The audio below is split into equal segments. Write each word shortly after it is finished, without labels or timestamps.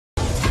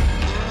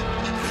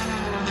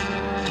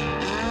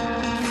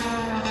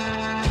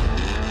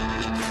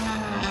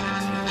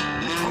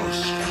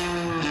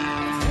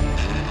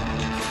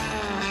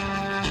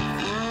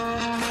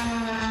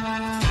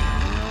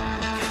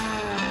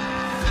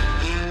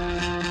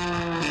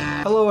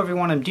Hello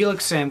everyone, I'm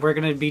Delix and we're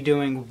going to be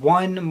doing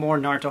one more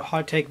Naruto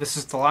hot take. This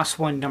is the last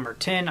one, number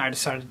 10. I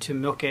decided to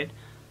milk it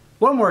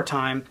one more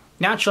time.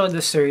 Naturally,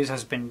 this series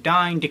has been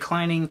dying,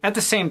 declining. At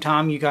the same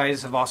time, you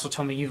guys have also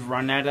told me you've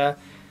run out of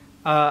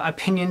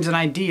opinions and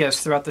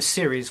ideas throughout the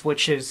series,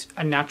 which is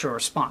a natural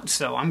response.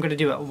 So I'm going to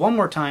do it one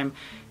more time.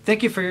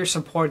 Thank you for your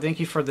support. Thank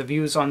you for the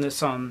views on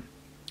this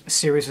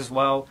series as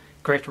well.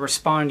 Great to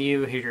respond to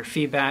you, hear your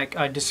feedback,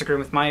 disagree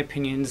with my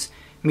opinions,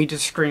 me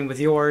disagreeing with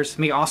yours,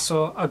 me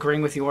also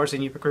agreeing with yours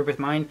and you agree with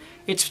mine.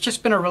 It's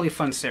just been a really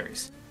fun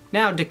series.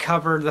 Now to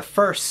cover the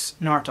first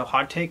Naruto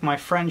hot take, my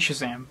friend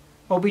Shazam.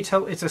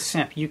 Obito is a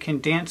simp. You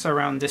can dance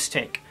around this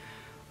take.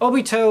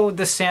 Obito,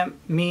 the simp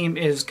meme,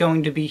 is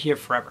going to be here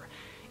forever.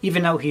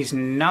 Even though he's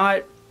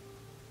not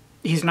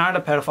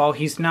a pedophile,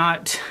 he's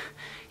not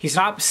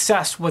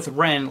obsessed with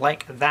Ren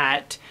like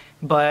that,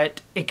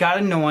 but it got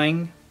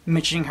annoying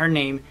mentioning her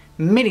name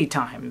many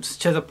times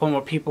to the point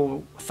where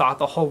people thought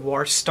the whole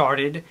war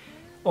started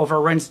over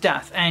Ren's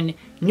death. And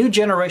new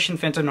generation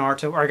fans of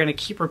Naruto are going to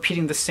keep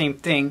repeating the same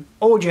thing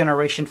old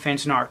generation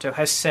fans of Naruto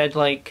has said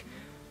like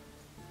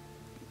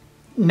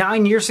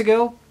 9 years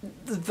ago.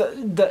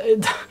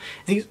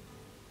 The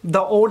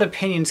old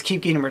opinions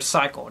keep getting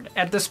recycled.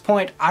 At this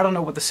point, I don't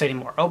know what to say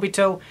anymore.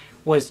 Obito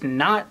was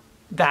not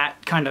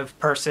that kind of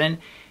person.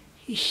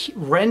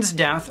 Ren's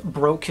death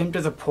broke him to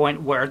the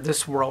point where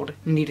this world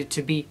needed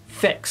to be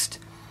fixed.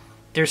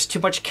 There's too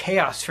much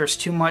chaos, there's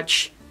too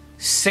much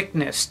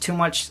sickness, too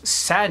much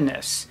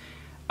sadness.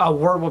 A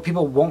world where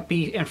people won't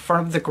be in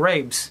front of the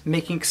graves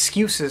making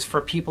excuses for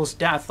people's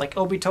death. Like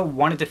Obito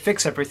wanted to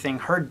fix everything.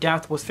 Her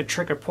death was the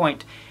trigger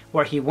point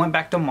where he went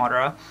back to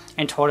Madara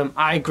and told him,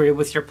 I agree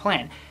with your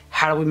plan.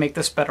 How do we make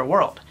this better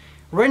world?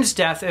 Ren's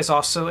death is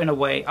also, in a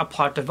way, a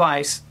plot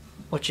device,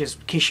 which is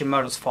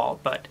Kishimoto's fault.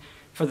 But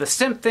for the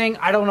simp thing,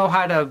 I don't know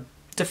how to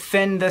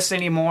defend this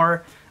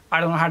anymore. I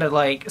don't know how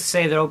to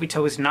say that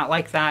Obito is not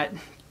like that.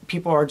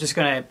 People are just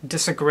going to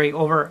disagree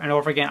over and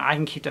over again. I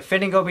can keep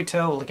defending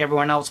Obito like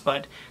everyone else,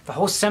 but the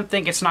whole simp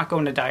thing, it's not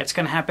going to die. It's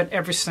going to happen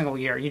every single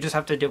year. You just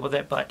have to deal with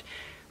it. But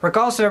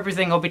regardless of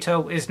everything,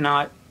 Obito is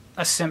not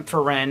a simp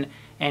for Ren,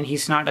 and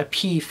he's not a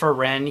P for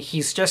Ren.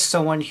 He's just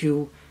someone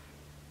who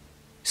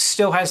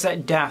still has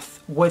that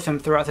death with him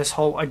throughout his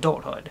whole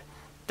adulthood.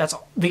 That's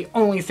the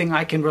only thing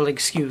I can really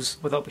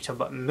excuse with Obito,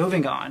 but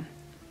moving on.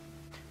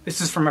 This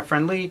is from a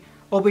friend Lee.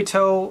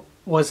 Obito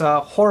was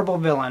a horrible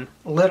villain.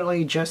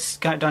 Literally just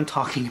got done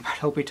talking about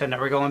Obito,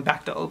 never going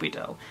back to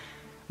Obito.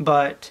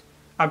 But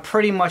a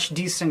pretty much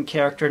decent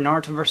character.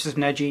 Naruto vs.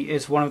 Neji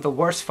is one of the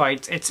worst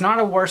fights. It's not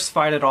a worst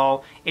fight at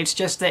all. It's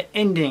just the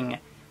ending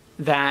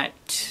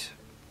that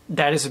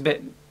is a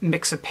bit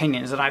mixed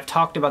opinions, and I've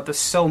talked about this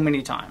so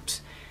many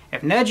times.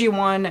 If Neji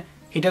won,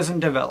 he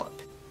doesn't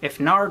develop. If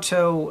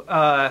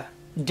Naruto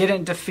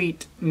didn't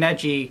defeat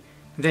Neji,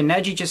 then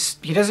Neji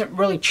he doesn't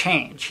really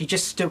change. He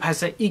just still has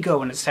that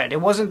ego in his head.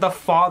 It wasn't the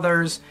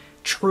father's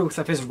truth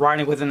of his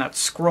writing within that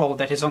scroll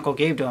that his uncle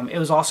gave to him. It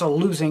was also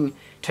losing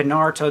to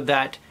Naruto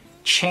that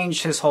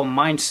changed his whole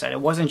mindset.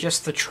 It wasn't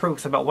just the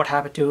truth about what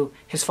happened to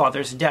his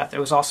father's death. It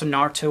was also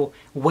Naruto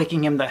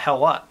waking him the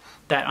hell up.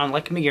 That,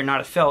 unlike me, you're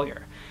not a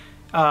failure.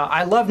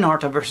 I love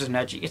Naruto vs.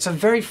 Neji. It's a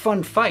very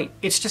fun fight.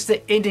 It's just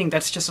the ending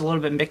that's just a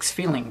little bit mixed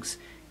feelings.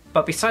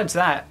 But besides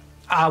that,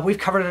 we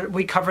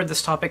covered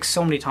this topic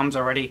so many times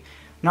already.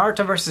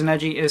 Naruto vs.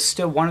 Neji is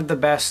still one of the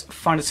best,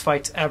 funnest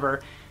fights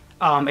ever.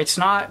 It's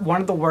not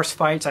one of the worst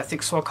fights. I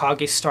think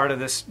Suokage started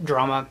this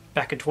drama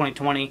back in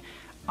 2020.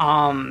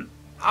 All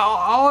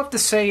I have to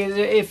say is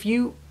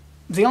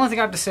the only thing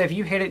I have to say, if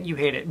you hate it, you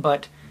hate it.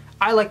 But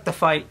I like the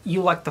fight,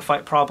 you like the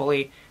fight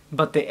probably.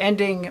 But the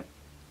ending,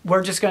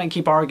 we're just going to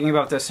keep arguing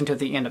about this until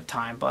the end of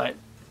time. But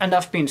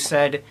enough being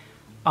said,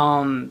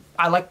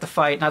 I like the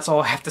fight, and that's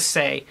all I have to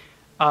say.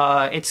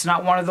 It's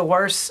not one of the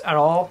worst at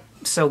all.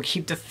 So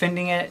keep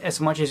defending it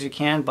as much as you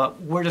can,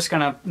 but we're just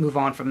gonna move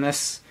on from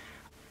this.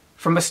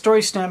 From a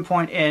story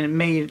standpoint, it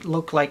made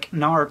look like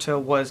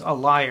Naruto was a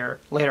liar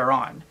later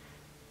on.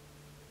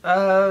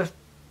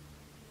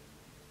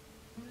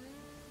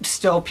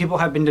 Still, people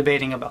have been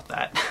debating about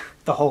that.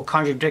 The whole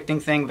contradicting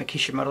thing that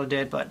Kishimoto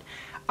did, but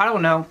I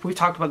don't know. We've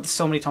talked about this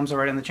so many times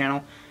already on the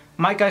channel.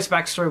 My guy's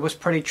backstory was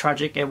pretty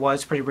tragic. It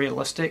was pretty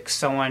realistic.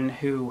 Someone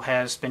who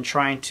has been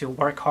trying to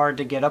work hard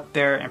to get up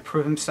there and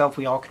prove himself.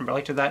 We all can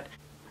relate to that.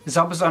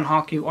 Zabuza and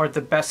Haku are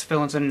the best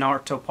villains in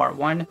Naruto Part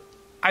 1.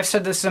 I've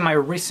said this in my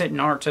recent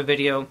Naruto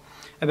video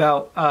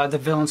about the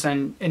villains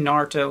in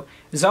Naruto.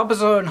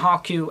 Zabuza and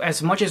Haku,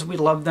 as much as we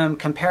love them,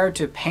 compared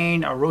to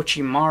Pain,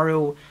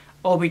 Orochimaru,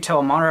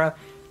 Obito, Madara,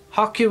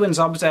 Haku and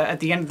Zabuza, at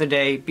the end of the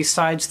day,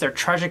 besides their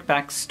tragic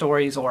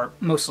backstories, or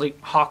mostly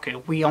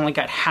Haku, we only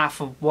got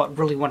half of what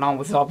really went on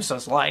with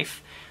Zabuza's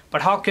life.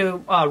 But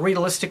Haku,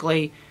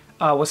 realistically,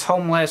 was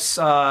homeless,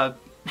 had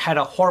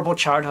a horrible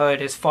childhood.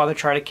 His father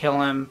tried to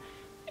kill him,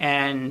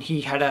 and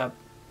he had to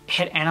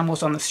hit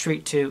animals on the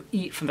street to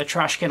eat from the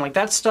trash can. Like,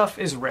 that stuff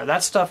is rare.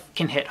 That stuff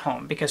can hit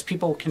home because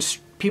people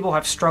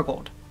have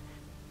struggled.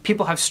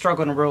 People have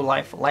struggled in real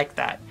life like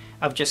that.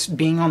 of just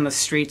being on the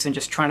streets and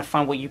just trying to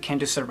find what you can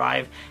to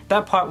survive.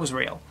 That part was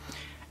real.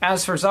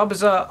 As for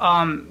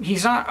Zabuza,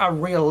 he's not a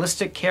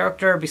realistic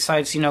character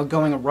besides, you know,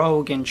 going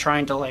rogue and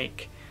trying to,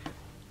 like,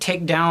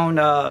 take down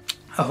a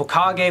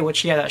Hokage,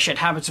 which, yeah, that shit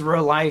happens in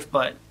real life,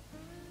 but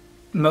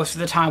most of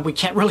the time we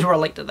can't really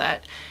relate to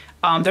that.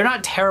 They're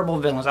not terrible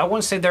villains. I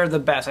wouldn't say they're the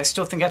best. I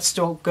still think that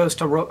still goes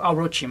to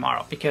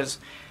Orochimaru, because,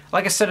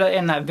 like I said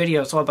in that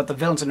video as well about the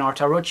villains in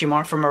Naruto,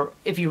 Orochimaru,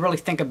 if you really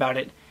think about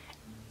it,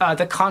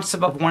 the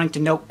concept of wanting to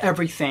know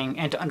everything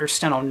and to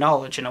understand all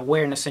knowledge and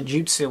awareness and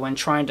jutsu and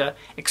trying to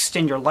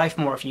extend your life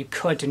more if you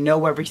could, to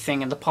know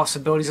everything and the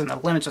possibilities and the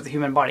limits of the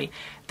human body,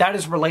 that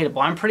is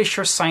relatable. I'm pretty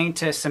sure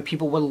scientists and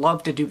people would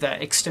love to do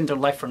that, extend their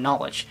life for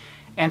knowledge.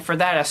 And for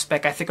that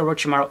aspect, I think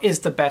Orochimaru is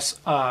the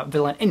best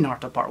villain in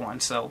Naruto Part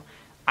 1, so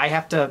I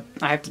have to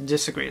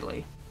disagree,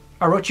 Lee.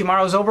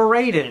 Orochimaru is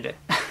overrated.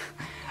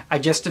 I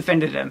just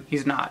defended him.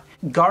 He's not.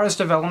 Gaara's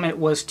development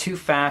was too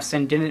fast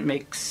and didn't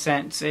make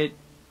sense.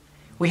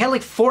 We had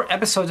like 4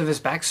 episodes of his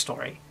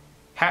backstory.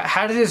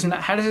 How did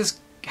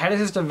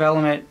his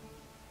development?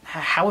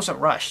 How was it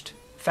rushed?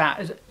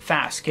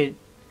 Fast.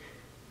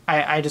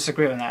 I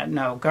disagree on that.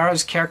 No,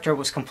 Gaara's character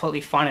was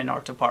completely fine in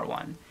Naruto Part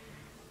 1.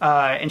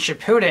 In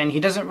Shippuden, he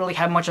doesn't really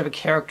have much of a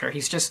character.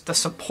 He's just the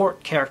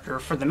support character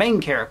for the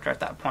main character at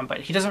that point, but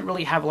he doesn't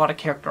really have a lot of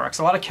character arcs.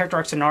 A lot of character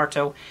arcs in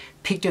Naruto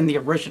peaked in the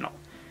original.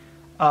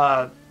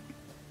 I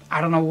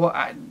don't know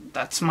what.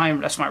 That's my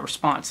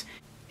response.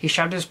 He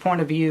shouted his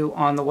point of view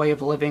on the way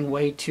of living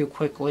way too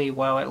quickly,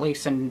 well, at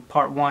least in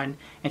Part 1.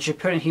 In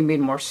Shippuden, he made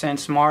more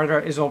sense.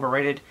 Madara is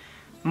overrated.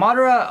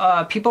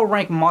 Madara, people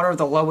rank Madara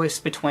the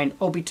lowest between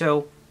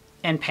Obito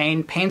and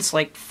Pain. Pain's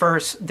like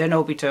first, then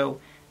Obito,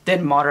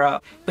 then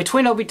Madara.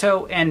 Between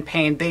Obito and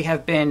Pain, they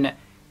have been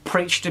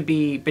preached to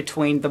be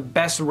between the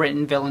best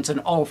written villains in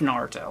all of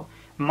Naruto.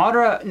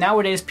 Madara,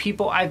 nowadays,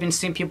 I've been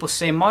seeing people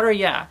say, Madara,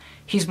 yeah,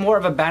 he's more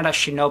of a badass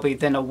shinobi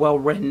than a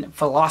well-written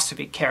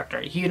philosophy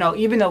character. You know,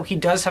 even though he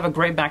does have a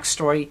great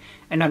backstory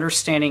and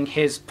understanding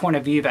his point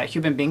of view that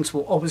human beings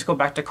will always go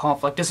back to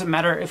conflict. Doesn't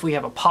matter if we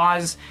have a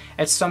pause,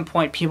 at some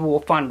point people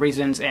will find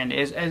reasons, and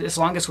as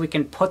long as we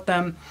can put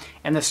them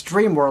in this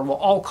dream world where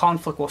all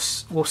conflict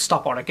will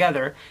stop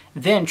altogether,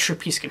 then true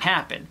peace can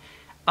happen.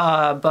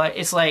 But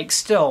it's like,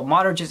 still,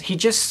 Madara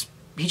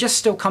he just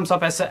still comes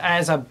up as a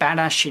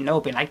badass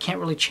shinobi, and I can't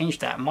really change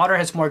that. Madara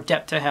has more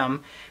depth to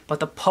him, but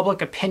the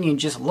public opinion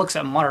just looks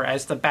at Madara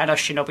as the badass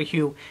shinobi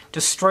who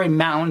destroyed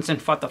mountains and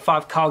fought the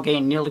 5 Kage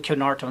and nearly killed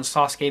Naruto and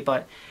Sasuke.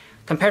 But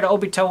compared to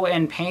Obito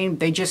and Pain,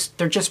 they're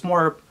just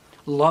more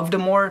loved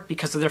more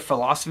because of their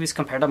philosophies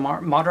compared to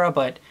Madara.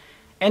 But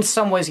in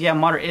some ways, yeah,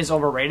 Madara is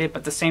overrated, but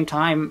at the same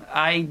time,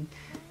 I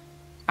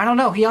don't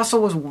know. He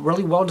also was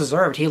really well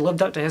deserved. He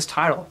lived up to his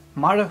title.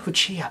 Madara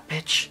Uchiha,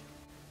 bitch.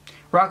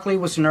 Rock Lee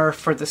was nerfed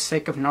for the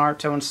sake of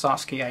Naruto and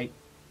Sasuke.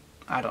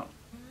 I don't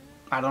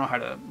know how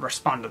to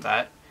respond to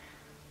that.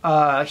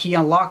 He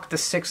unlocked the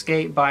 6th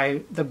gate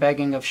by the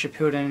begging of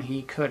Shippuden.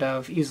 He could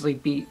have easily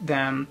beat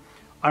them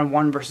on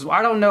 1 versus 1.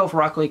 I don't know if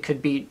Rock Lee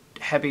could beat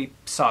heavy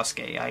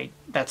Sasuke.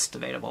 That's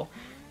debatable.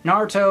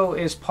 Naruto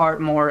is part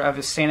more of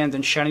a seinen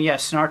than shonen.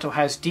 Yes, Naruto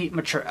has deep,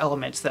 mature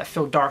elements that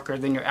feel darker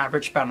than your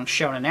average battle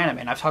shonen anime,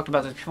 and I've talked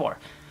about this before.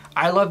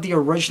 I love the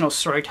original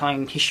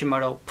storytelling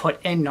Kishimoto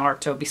put in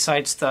Naruto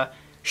besides the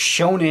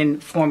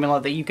shonen formula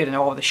that you get in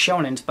all of the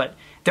shonens, but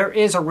there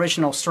is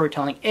original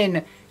storytelling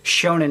in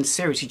shonen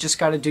series. You just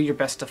got to do your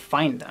best to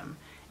find them.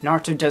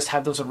 Naruto does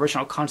have those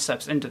original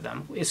concepts into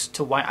them. It's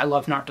to why I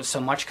love Naruto so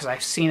much, because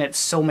I've seen it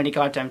so many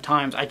goddamn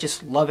times. I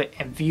just love it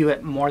and view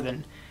it more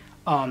than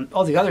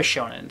all the other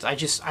shonens.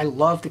 I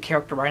love the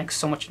character writing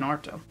so much in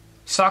Naruto.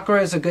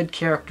 Sakura is a good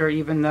character,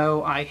 even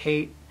though I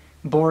hate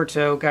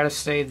Boruto. Gotta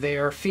say,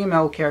 their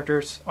female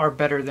characters are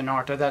better than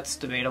Naruto. That's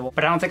debatable.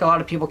 But I don't think a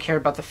lot of people care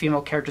about the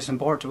female characters in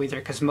Boruto either,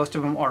 because most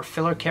of them are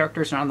filler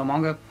characters not in the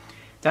manga.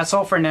 That's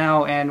all for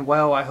now, and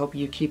well, I hope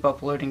you keep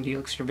uploading the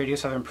extra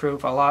videos. Have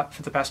improved a lot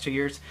for the past 2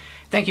 years.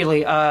 Thank you,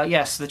 Lee.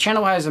 Yes, the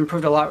channel has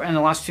improved a lot in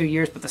the last few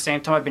years, but at the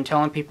same time, I've been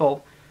telling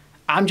people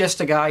I'm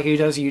just a guy who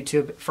does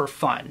YouTube for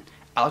fun.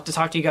 I like to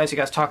talk to you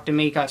guys talk to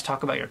me, you guys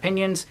talk about your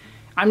opinions.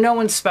 I'm no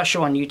one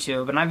special on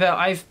YouTube, and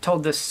I've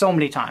told this so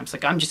many times.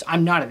 Like,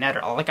 I'm not an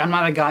editor. Like, I'm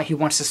not a guy who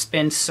wants to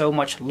spend so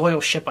much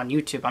loyalship on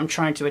YouTube. I'm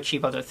trying to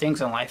achieve other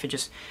things in life.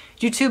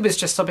 YouTube is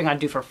just something I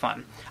do for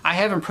fun. I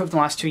have improved in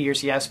the last 2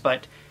 years, yes,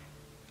 but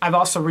I've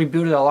also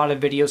rebooted a lot of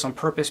videos on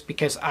purpose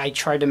because I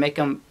tried to make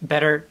them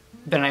better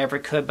than I ever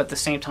could, but at the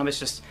same time,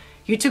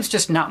 YouTube's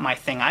just not my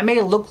thing. I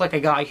may look like a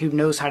guy who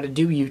knows how to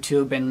do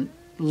YouTube and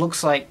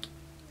looks like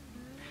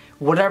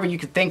whatever you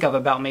could think of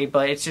about me,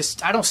 but it's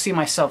just, I don't see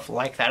myself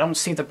like that. I don't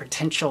see the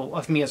potential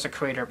of me as a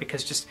creator,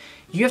 because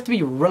you have to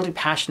be really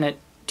passionate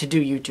to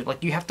do YouTube.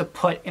 Like, you have to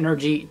put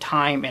energy,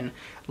 time, and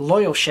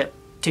loyalship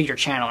to your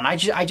channel, and I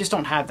just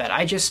don't have that.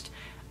 I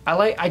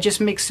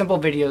just make simple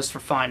videos for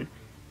fun.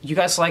 You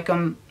guys like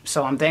them,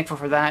 so I'm thankful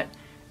for that,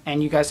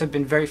 and you guys have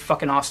been very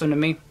fucking awesome to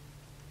me.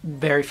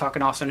 Very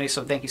fucking awesome to me,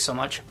 so thank you so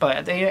much. But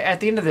at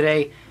the end of the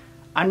day,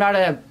 I'm not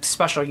a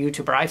special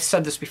YouTuber. I've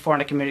said this before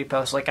in a community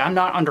post. Like, I'm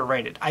not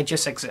underrated. I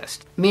just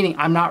exist. Meaning,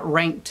 I'm not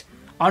ranked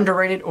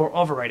underrated or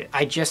overrated.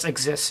 I just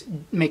exist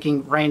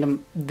making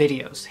random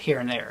videos here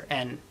and there.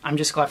 And I'm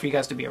just glad for you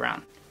guys to be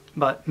around.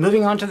 But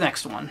moving on to the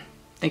next one.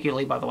 Thank you,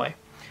 Lee, by the way.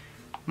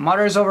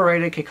 Madara is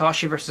overrated.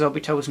 Kakashi versus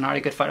Obito was not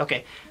a good fight.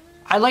 Okay.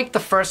 I like the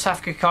first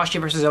half of Kakashi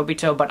versus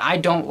Obito, but I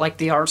don't like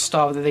the art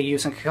style that they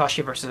use in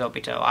Kakashi versus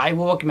Obito. I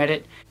will admit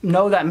it.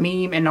 Know that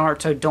meme in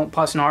Naruto, don't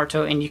pause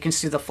Naruto, and you can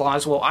see the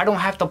flaws. Well, I don't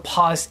have to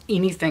pause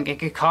anything in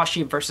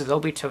Kakashi versus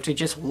Obito to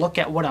just look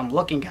at what I'm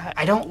looking at.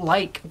 I don't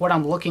like what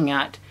I'm looking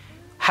at.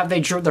 How they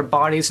drew their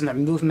bodies and their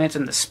movements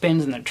and the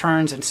spins and the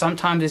turns, and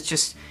sometimes it's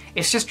just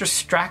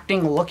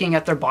distracting looking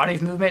at their body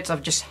movements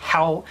of just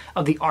how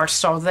of the art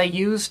style they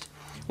used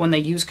when they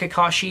used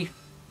Kakashi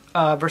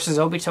versus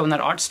Obito in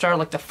that art style.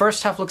 Like, the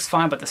first half looks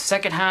fine, but the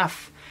second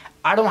half,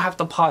 I don't have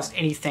to pause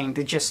anything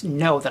to just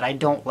know that I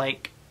don't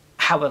like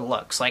how it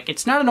looks. Like,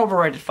 it's not an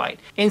overrated fight.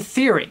 In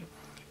theory,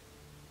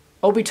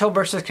 Obito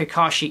versus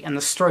Kakashi and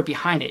the story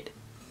behind it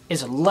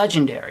is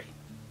legendary.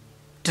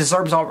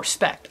 Deserves all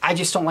respect. I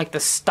just don't like the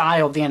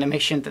style of the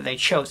animation that they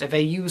chose. If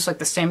they use like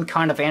the same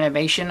kind of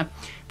animation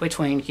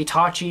between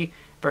Hitachi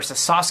versus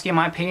Sasuke, in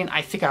my opinion,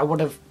 I think I would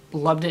have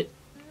loved it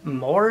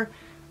more.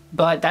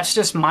 But that's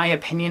just my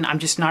opinion. I'm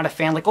just not a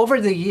fan. Like, over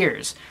the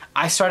years,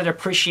 I started to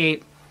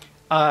appreciate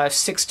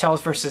Six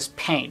Tails versus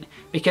Pain,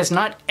 because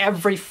not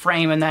every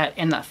frame in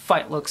that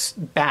fight looks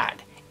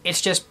bad.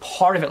 It's just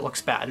part of it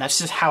looks bad, and that's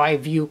just how I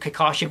view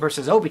Kakashi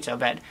versus Obito.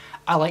 That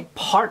I like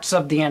parts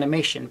of the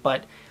animation,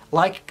 but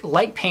like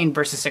Pain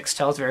versus Six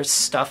Tails, there's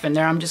stuff in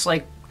there I'm just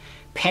like,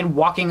 Pain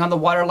walking on the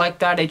water like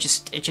that, it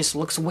just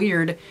looks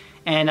weird.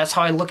 And that's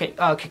how I look at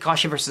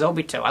Kakashi versus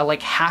Obito. I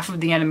like half of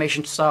the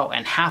animation style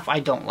and half I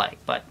don't like.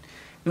 But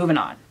moving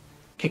on.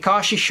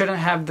 Kakashi shouldn't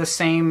have the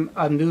same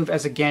move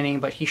as a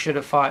Genin, but he should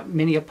have fought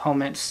many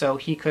opponents so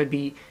he could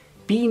be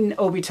beaten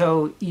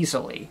Obito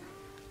easily.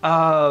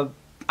 I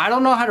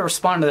don't know how to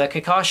respond to that.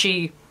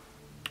 Kakashi,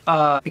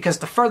 because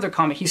the further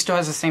comment, he still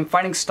has the same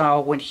fighting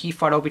style when he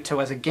fought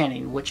Obito as a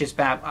Genin, which is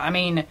bad. I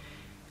mean,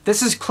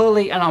 this is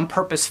clearly an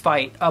on-purpose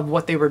fight of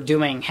what they were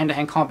doing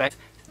hand-to-hand combat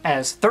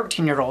as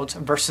 13-year-olds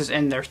versus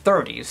in their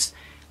 30s.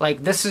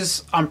 Like, this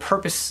is on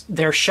purpose.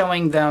 They're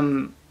showing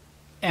them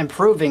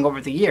improving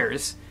over the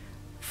years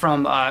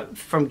from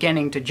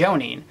Genin to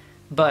Jonin,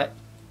 but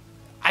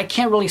I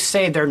can't really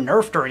say they're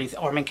nerfed or anything.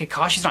 Or, I mean,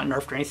 Kakashi's not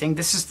nerfed or anything.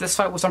 This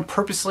fight was on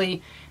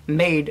purposely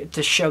made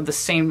to show the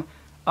same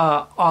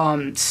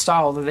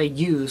style that they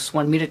used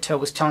when Minato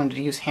was telling them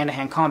to use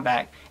hand-to-hand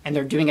combat, and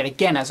they're doing it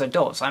again as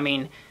adults. I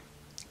mean,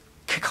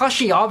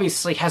 Kakashi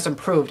obviously has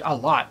improved a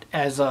lot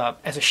as a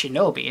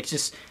shinobi. It's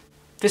just,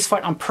 this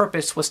fight on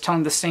purpose was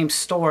telling the same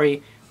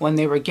story when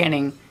they were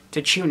getting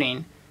to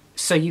Chunin,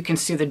 so you can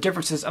see the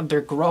differences of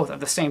their growth at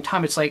the same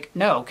time. It's like,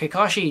 no,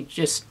 Kakashi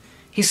just,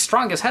 he's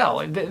strong as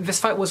hell. This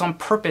fight was on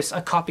purpose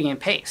a copy and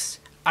paste.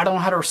 I don't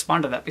know how to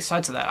respond to that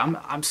besides that.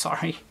 I'm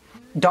sorry.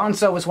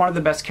 Danzo is one of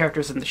the best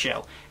characters in the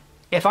show.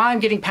 If I'm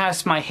getting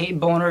past my hate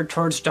boner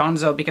towards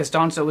Danzo because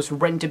Danzo was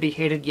written to be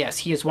hated, yes,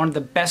 he is one of the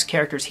best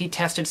characters. He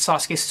tested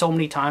Sasuke so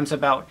many times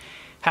about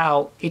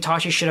how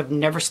Itachi should have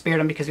never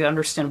spared him because he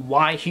understood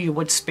why he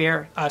would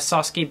spare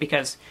Sasuke,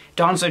 because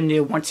Danzo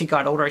knew once he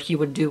got older he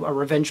would do a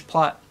revenge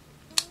plot.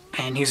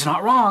 And he's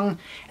not wrong.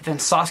 And then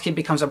Sasuke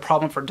becomes a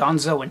problem for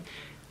Danzo,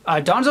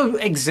 and Danzo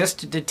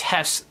existed to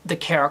test the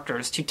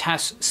characters, to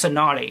test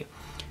Tsunade,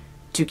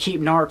 to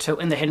keep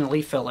Naruto in the Hidden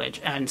Leaf Village,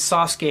 and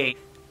Sasuke,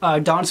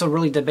 Danzo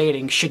really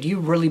debating, should you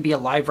really be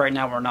alive right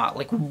now or not?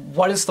 Like,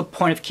 what is the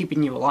point of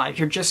keeping you alive?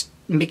 You're just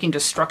making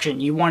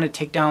destruction. You want to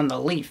take down the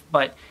leaf,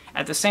 but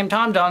at the same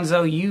time,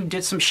 Danzo, you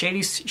did some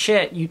shady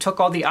shit. You took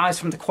all the eyes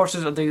from the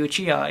corpses of the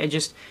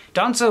Uchiha.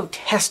 Danzo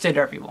tested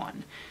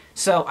everyone.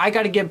 So I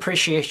gotta give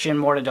appreciation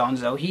more to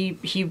Danzo.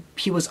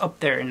 He was up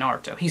there in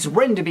Naruto. He's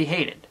written to be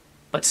hated,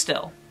 but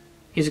still,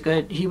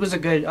 he was a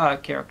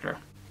good character.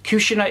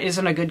 Kushina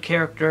isn't a good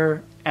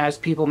character as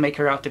people make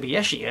her out to be.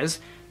 Yes, she is.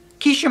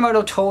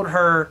 Kishimoto told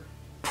her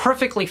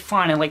perfectly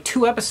fine in like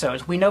 2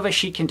 episodes. We know that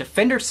she can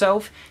defend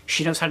herself,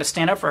 she knows how to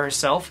stand up for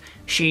herself,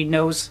 she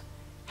knows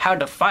how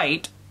to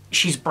fight,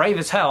 she's brave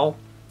as hell,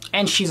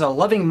 and she's a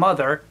loving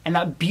mother. And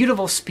that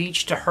beautiful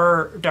speech to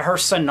her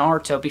son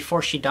Naruto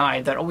before she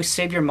died, that always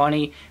save your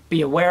money,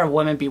 be aware of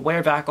women, beware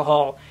of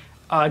alcohol,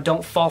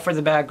 don't fall for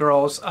the bad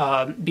girls,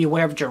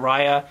 beware of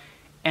Jiraiya,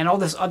 and all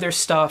this other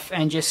stuff,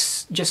 and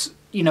just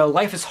you know,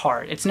 life is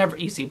hard. It's never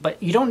easy,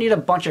 but you don't need a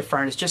bunch of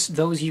friends, just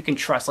those you can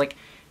trust. Like,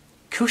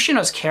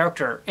 Kushina's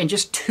character in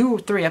just 2 or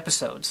 3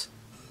 episodes.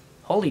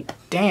 Holy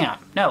damn.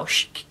 No,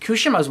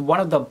 Kushina is one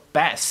of the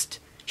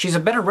best. She's a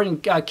better written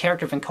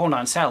character than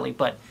Konan, sadly,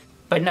 but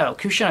no,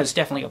 Kushina is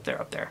definitely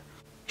up there.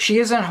 She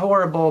isn't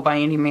horrible by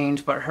any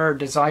means, but her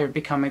desire of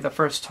becoming the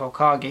first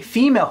Hokage,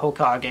 female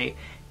Hokage,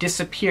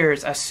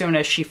 disappears as soon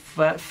as she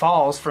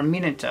falls for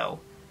Minato.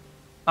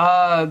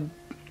 I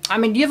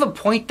mean, you have a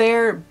point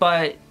there,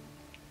 but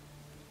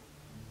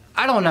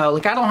I don't know.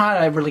 Like, I don't know how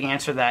to really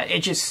answer that.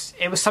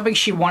 It was something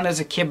she wanted as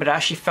a kid, but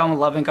as she fell in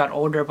love and got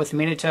older with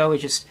Minato,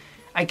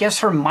 I guess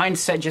her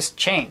mindset just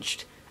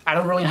changed. I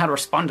don't really know how to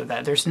respond to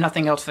that. There's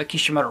nothing else that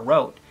Kishimoto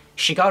wrote.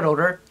 She got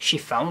older, she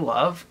fell in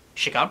love,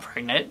 she got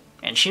pregnant,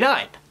 and she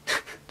died.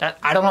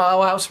 I don't know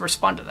how else to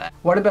respond to that.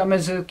 What about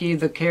Mizuki,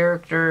 the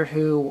character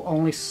who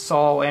only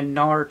saw in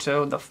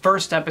Naruto the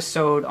first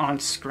episode on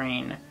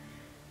screen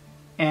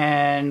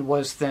and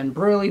was then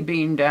brutally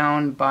beaten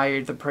down by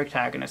the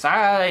protagonist?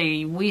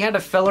 We had a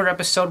filler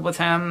episode with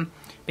him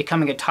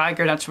becoming a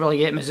tiger, that's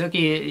really it.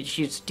 Mizuki,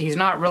 he's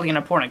not really an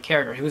important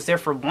character. He was there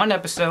for one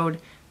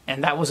episode,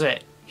 and that was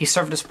it. He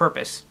served his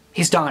purpose.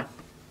 He's done.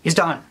 He's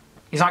done.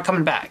 He's not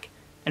coming back.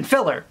 And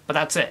filler, but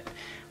that's it.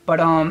 But,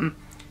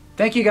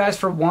 thank you guys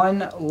for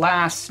one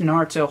last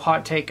Naruto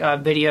hot take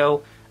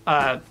video.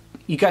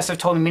 You guys have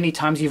told me many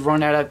times you've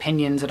run out of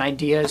opinions and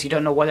ideas. You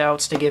don't know what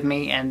else to give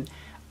me, and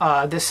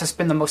this has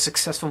been the most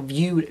successful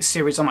viewed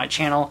series on my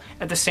channel.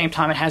 At the same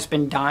time, it has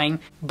been dying.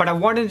 But I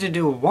wanted to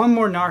do one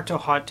more Naruto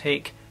hot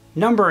take,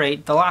 number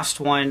 8, the last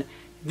one.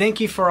 Thank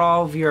you for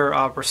all of your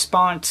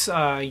response,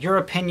 your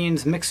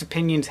opinions, mixed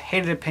opinions,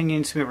 hated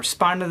opinions, me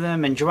responding to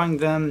them, enjoying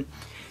them,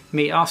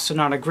 me also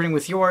not agreeing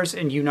with yours,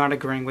 and you not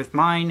agreeing with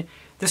mine.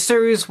 The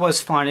series was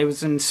fun. It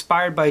was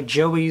inspired by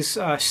Joey's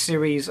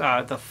series,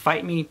 the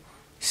Fight Me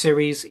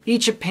series.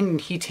 Each opinion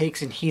he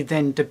takes and he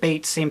then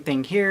debates, same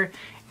thing here.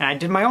 And I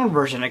did my own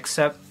version,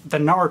 except the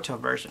Naruto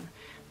version.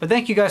 But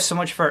thank you guys so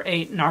much for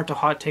 8 Naruto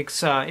hot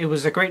takes. It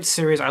was a great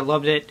series. I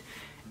loved it.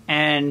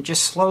 And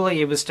just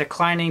slowly it was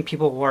declining.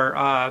 People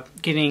were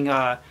getting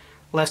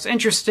less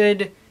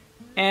interested.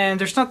 And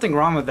there's nothing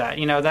wrong with that.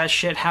 You know, that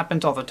shit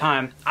happens all the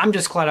time. I'm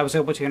just glad I was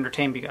able to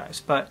entertain you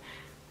guys. But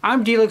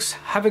I'm Delix.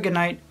 Have a good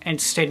night and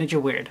stay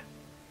ninja weird.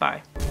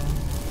 Bye.